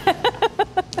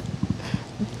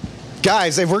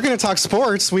 Guys, if we're going to talk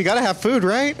sports, we got to have food,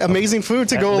 right? Amazing food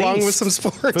to go along with some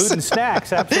sports. Food and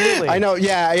snacks, absolutely. I know,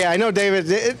 yeah, I know, David.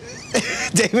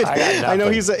 David, I know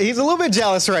he's a little bit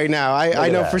jealous right now. I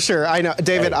know for sure. I know,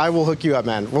 David. Hey. I will hook you up,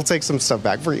 man. We'll take some stuff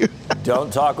back for you.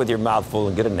 Don't talk with your mouth full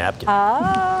and get a napkin.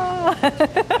 Oh.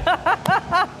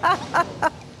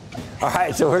 All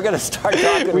right, so we're going to start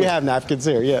talking. We have napkins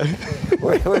here, yeah.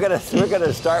 we're going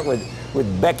to start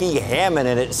with Becky Hammon,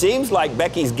 and it seems like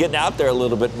Becky's getting out there a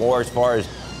little bit more as far as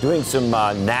doing some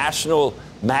national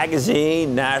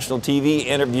magazine, national TV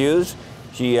interviews.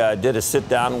 She did a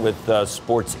sit-down with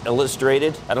Sports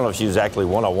Illustrated. I don't know if she was actually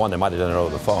one-on-one. They might have done it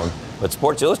over the phone. But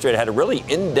Sports Illustrated had a really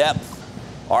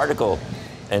in-depth article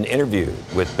and interview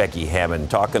with Becky Hammon,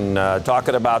 talking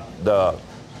about the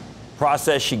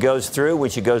process she goes through when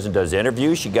she goes and does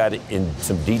interviews. She got in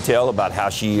some detail about how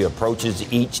she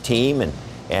approaches each team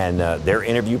and their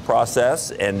interview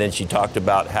process. And then she talked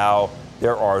about how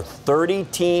there are 30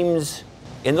 teams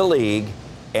in the league,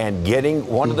 and getting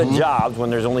one of the jobs when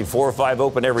there's only 4 or 5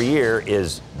 open every year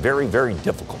is very, very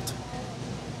difficult.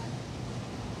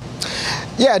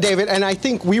 Yeah, David, and I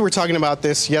think we were talking about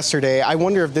this yesterday. I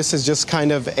wonder if this is just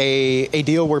kind of a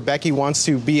deal where Becky wants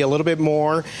to be a little bit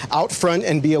more out front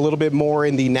and be a little bit more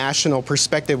in the national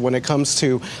perspective when it comes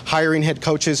to hiring head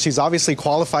coaches. She's obviously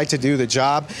qualified to do the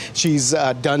job. She's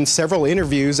done several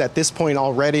interviews at this point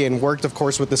already and worked, of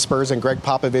course, with the Spurs and Greg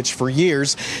Popovich for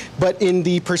years. But in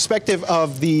the perspective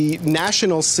of the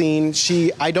national scene,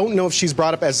 I don't know if she's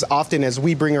brought up as often as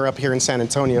we bring her up here in San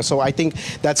Antonio. So I think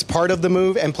that's part of the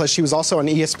move. And plus, she was also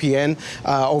on ESPN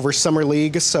over Summer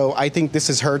League. So I think this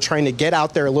is her trying to get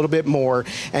out there a little bit more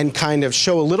and kind of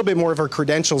show a little bit more of her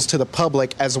credentials to the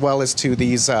public as well as to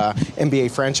these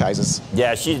NBA franchises.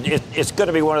 Yeah, it's going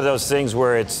to be one of those things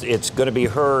where it's going to be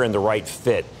her and the right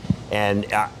fit. And,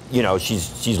 you know,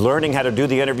 she's learning how to do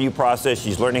the interview process.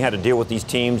 She's learning how to deal with these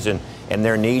teams and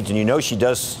their needs. And, you know, she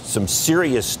does some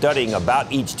serious studying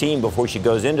about each team before she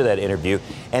goes into that interview.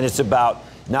 And it's about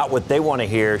not what they want to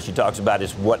hear. She talks about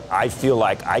is what I feel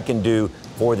like I can do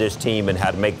for this team and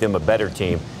how to make them a better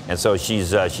team. And so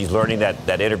she's learning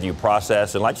that interview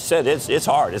process. And like you said, it's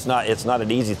hard. It's not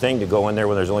an easy thing to go in there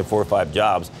when there's only 4 or 5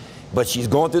 jobs. But she's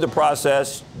going through the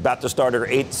process, about to start her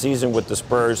 8th season with the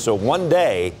Spurs. So one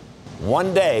day,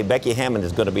 Becky Hammon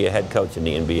is going to be a head coach in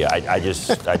the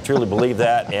NBA. I truly believe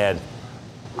that, and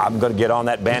I'm going to get on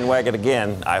that bandwagon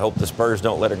again. I hope the Spurs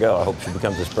don't let her go. I hope she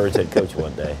becomes the Spurs head coach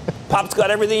one day. Pop's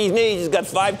got everything he needs. He's got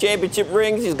 5 championship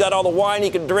rings. He's got all the wine he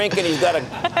can drink, and he's got a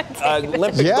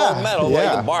Olympic gold medal. Well,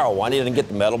 he can borrow one. He didn't get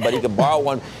the medal, but he can borrow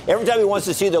one. Every time he wants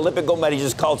to see the Olympic gold medal, he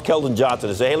just calls Keldon Johnson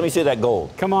and say, "Hey, let me see that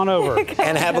gold. Come on over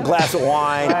and have a glass of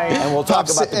wine, and we'll talk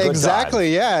about the good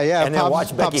exactly. times." Yeah. And then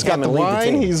watch Becky Hammon lead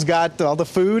the team. He's got all the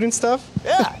food and stuff.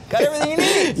 Yeah, got everything he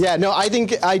needs. Yeah, no, I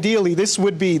think ideally this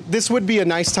would be a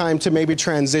nice time to maybe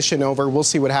transition over. We'll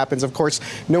see what happens. Of course,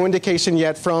 no indication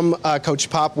yet from Coach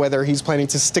Pop whether he's planning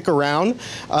to stick around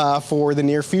for the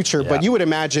near future. Yeah. But you would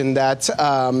imagine that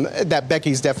that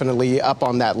Becky's definitely up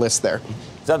on that list there.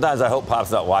 Sometimes I hope Pop's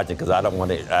not watching because I don't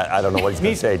want to. I don't know what he's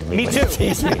going to say to me. Me too.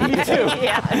 Me too.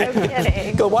 Yeah, no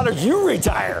kidding. Go, why don't you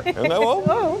retire? And I, well,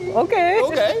 oh, okay.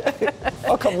 Okay.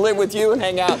 I'll come live with you and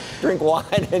hang out, drink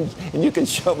wine, and you can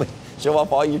show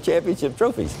off all your championship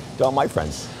trophies to all my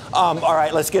friends. All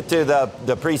right, let's get to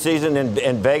the preseason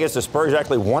in Vegas. The Spurs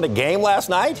actually won a game last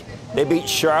night. They beat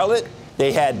Charlotte.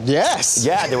 They had yeah.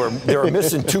 They were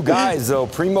missing 2 guys though.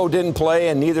 Primo didn't play,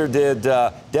 and neither did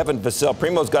Devin Vassell.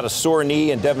 Primo's got a sore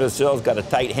knee, and Devin Vassell's got a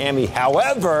tight hammy.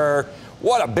 However,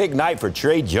 what a big night for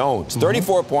Tre Jones.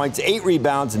 34 points, 8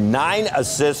 rebounds, 9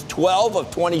 assists, 12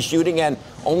 of 20 shooting, and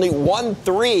only 1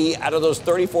 3 out of those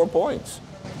 34 points.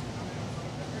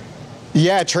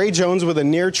 Yeah, Tre Jones with a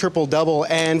near triple-double.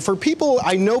 And for people,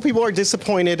 I know people are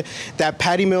disappointed that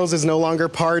Patty Mills is no longer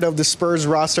part of the Spurs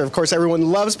roster. Of course, everyone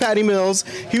loves Patty Mills.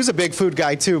 He was a big food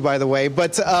guy, too, by the way.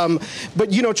 But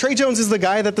you know, Tre Jones is the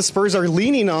guy that the Spurs are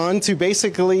leaning on to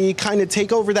basically kind of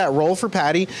take over that role for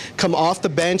Patty, come off the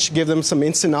bench, give them some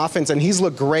instant offense. And he's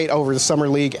looked great over the Summer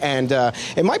League. And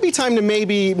it might be time to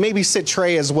maybe sit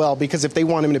Tre as well, because if they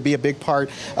want him to be a big part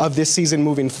of this season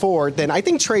moving forward, then I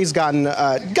think Tre's gotten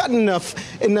enough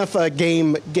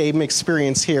game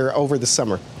experience here over the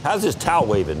summer. How's his towel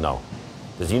waving though?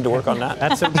 Does he need to work on that?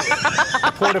 That's a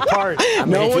point apart. I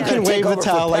mean, no one can wave the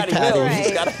towel like Patty. Mills,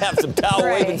 he's got to have some towel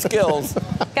waving skills.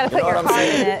 Got to put your heart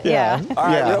in it. Yeah. All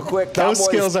right, real quick. Those Cowboys,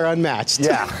 skills are unmatched.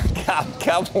 Yeah.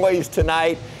 Cowboys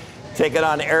tonight taking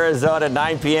on Arizona at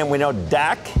 9 p.m. We know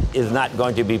Dak is not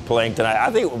going to be playing tonight. I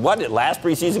think, last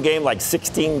preseason game, like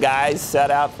 16 guys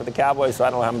sat out for the Cowboys, so I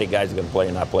don't know how many guys are going to play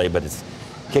and not play, but it's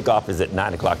kickoff is at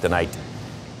 9 o'clock tonight.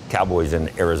 Cowboys and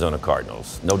Arizona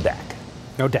Cardinals. No Dak.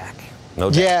 No Dak. No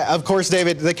Dak. Yeah, of course,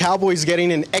 David. The Cowboys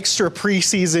getting an extra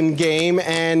preseason game.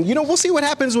 And, you know, we'll see what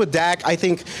happens with Dak. I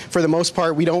think, for the most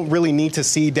part, we don't really need to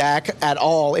see Dak at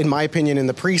all, in my opinion, in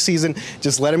the preseason.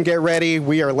 Just let him get ready.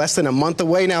 We are less than a month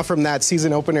away now from that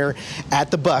season opener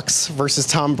at the Bucs versus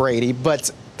Tom Brady.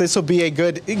 But this will be a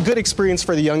good experience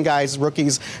for the young guys,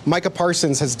 rookies. Micah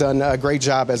Parsons has done a great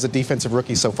job as a defensive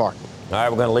rookie so far. All right,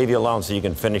 we're going to leave you alone so you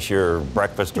can finish your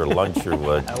breakfast or lunch or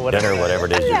dinner, whatever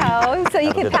it is. No, so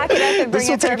you can pack it up and bring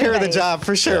it to everybody. This will take care of the job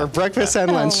for sure. Yeah. Breakfast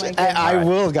and lunch. I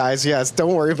will, guys. Yes,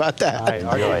 don't worry about that.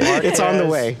 Right, it's on the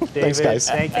way. David, thanks, guys.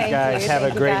 Thank you, guys. Have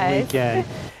a great weekend.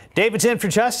 David's in for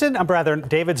Justin.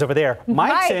 David's over there.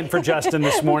 Mike's in for Justin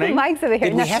this morning. Mike's over here.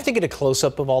 Did we have to get a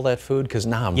close-up of all that food? Because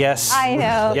now I'm... Yes. I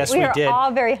know. Yes, we did. We are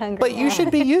all very hungry. But you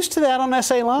should be used to that on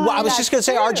SA Live. Well, I was just going to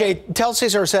say, RJ, tell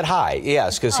Cesar said hi.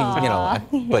 Yes, because he,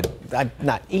 but I'm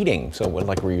not eating, so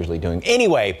like we're usually doing.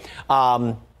 Anyway,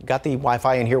 got the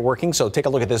Wi-Fi in here working, so take a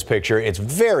look at this picture. It's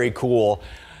very cool.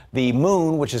 The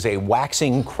moon, which is a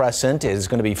waxing crescent, is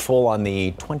going to be full on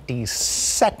the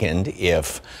 22nd,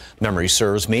 if memory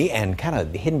serves me, and kind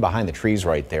of hidden behind the trees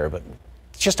right there. But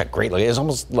it's just a great look. It's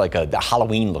almost like a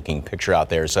Halloween-looking picture out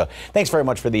there. So thanks very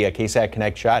much for the KSAT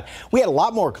Connect shot. We had a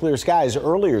lot more clear skies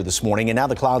earlier this morning, and now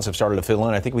the clouds have started to fill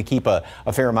in. I think we keep a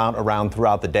fair amount around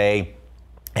throughout the day.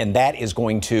 And that is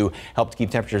going to help to keep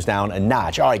temperatures down a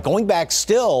notch. All right, going back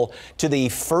still to the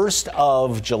 1st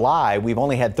of July, we've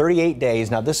only had 38 days.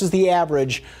 Now, this is the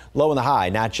average low and the high,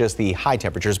 not just the high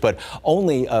temperatures, but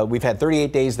only we've had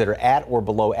 38 days that are at or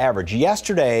below average.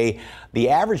 Yesterday, the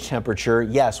average temperature,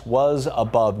 yes, was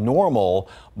above normal,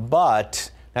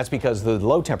 but that's because the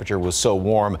low temperature was so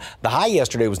warm. The high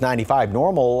yesterday was 95.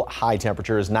 Normal high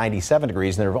temperature is 97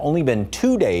 degrees, and there have only been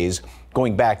 2 days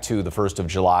going back to the 1st of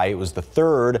July. It was the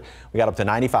 3rd. We got up to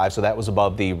 95, so that was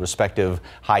above the respective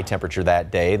high temperature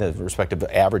that day, the respective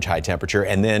average high temperature.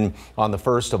 And then on the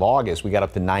 1st of August, we got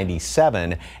up to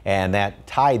 97, and that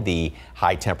tied the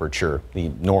high temperature, the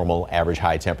normal average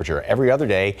high temperature. Every other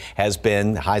day highs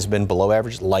have been below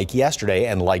average, like yesterday,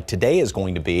 and like today is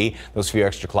going to be. Those few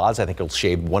extra clouds, I think, will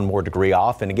shave 1 more degree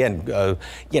off. And again,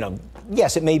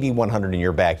 yes, it may be 100 in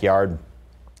your backyard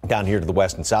down here to the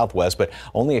west and southwest, but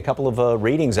only a couple of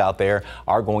readings out there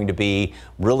are going to be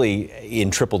really in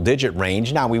triple-digit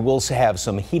range. Now, we will have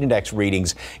some heat index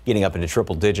readings getting up into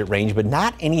triple-digit range, but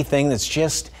not anything that's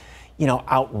just,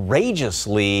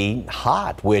 outrageously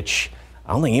hot, which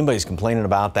I don't think anybody's complaining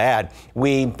about that.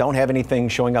 We don't have anything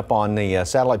showing up on the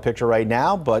satellite picture right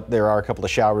now, but there are a couple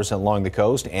of showers along the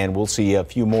coast, and we'll see a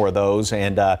few more of those.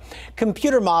 And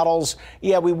computer models,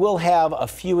 yeah, we will have a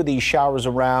few of these showers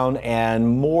around, and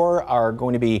more are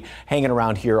going to be hanging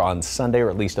around here on Sunday, or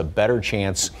at least a better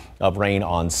chance of rain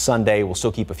on Sunday. We'll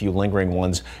still keep a few lingering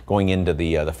ones going into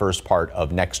the first part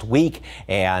of next week,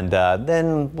 and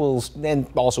then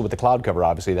also with the cloud cover,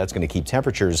 obviously, that's going to keep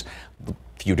temperatures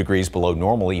few degrees below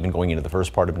normal, even going into the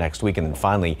first part of next week, and then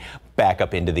finally back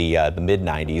up into the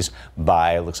mid-90s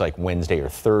by, looks like, Wednesday or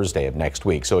Thursday of next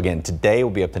week. So again, today will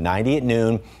be up to 90 at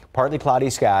noon, partly cloudy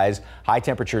skies, high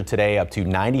temperature today up to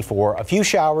 94. A few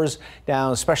showers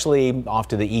down, especially off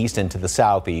to the east and to the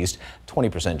southeast,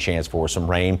 20% chance for some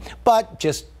rain, but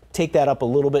just take that up a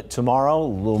little bit tomorrow, a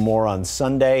little more on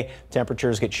Sunday.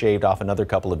 Temperatures get shaved off another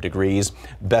couple of degrees.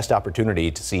 Best opportunity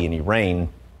to see any rain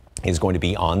is going to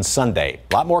be on Sunday.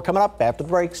 A lot more coming up after the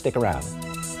break. Stick around.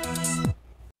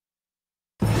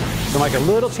 So, Mike, a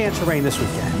little chance of rain this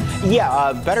weekend.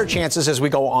 Yeah, better chances as we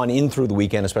go on in through the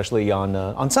weekend, especially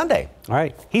on Sunday. All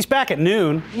right. He's back at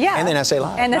noon. Yeah. And then SA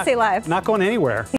Live. And SA Live. Not going anywhere.